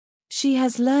She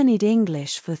has learned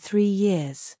English for 3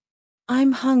 years.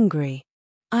 I'm hungry.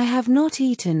 I have not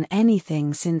eaten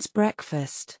anything since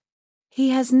breakfast. He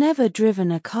has never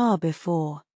driven a car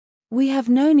before. We have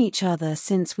known each other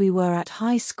since we were at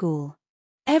high school.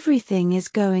 Everything is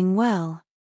going well.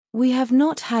 We have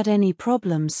not had any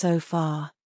problems so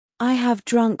far. I have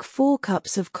drunk 4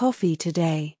 cups of coffee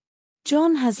today.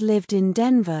 John has lived in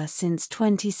Denver since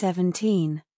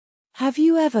 2017. Have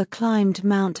you ever climbed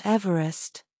Mount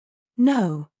Everest?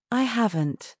 No, I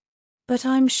haven't. But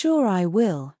I'm sure I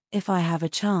will, if I have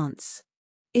a chance.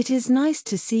 It is nice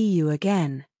to see you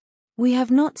again. We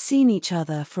have not seen each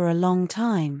other for a long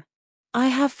time. I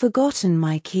have forgotten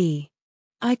my key.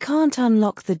 I can't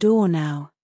unlock the door now.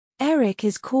 Eric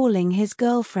is calling his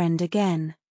girlfriend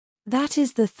again. That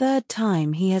is the 3rd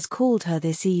time he has called her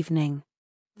this evening.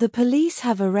 The police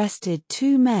have arrested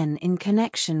 2 men in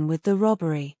connection with the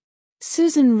robbery.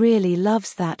 Susan really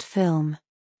loves that film.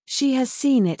 She has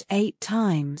seen it 8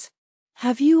 times.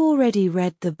 Have you already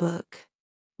read the book?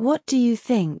 What do you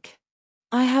think?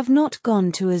 I have not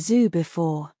gone to a zoo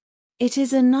before. It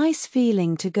is a nice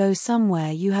feeling to go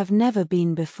somewhere you have never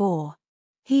been before.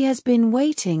 He has been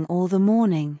waiting all the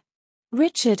morning.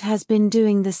 Richard has been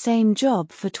doing the same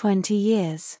job for 20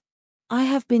 years. I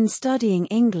have been studying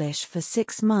English for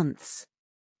 6 months.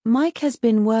 Mike has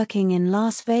been working in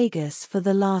Las Vegas for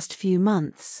the last few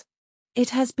months.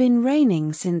 It has been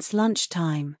raining since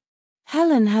lunchtime.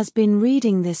 Helen has been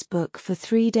reading this book for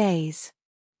 3 days.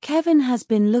 Kevin has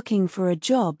been looking for a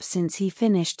job since he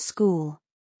finished school.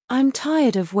 I'm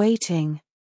tired of waiting.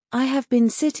 I have been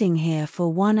sitting here for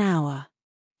 1 hour.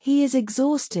 He is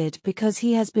exhausted because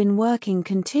he has been working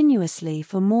continuously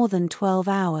for more than 12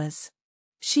 hours.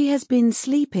 She has been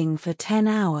sleeping for 10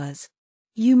 hours.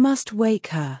 You must wake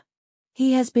her.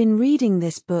 He has been reading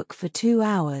this book for 2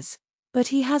 hours, but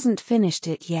he hasn't finished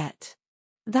it yet.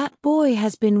 That boy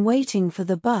has been waiting for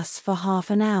the bus for half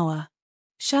an hour.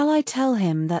 Shall I tell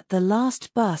him that the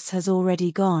last bus has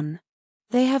already gone?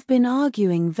 They have been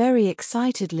arguing very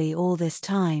excitedly all this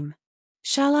time.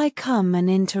 Shall I come and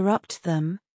interrupt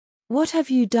them? What have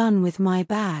you done with my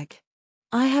bag?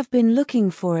 I have been looking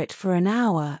for it for an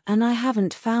hour and I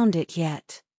haven't found it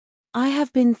yet. I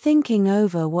have been thinking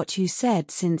over what you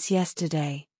said since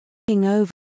yesterday. Thinking over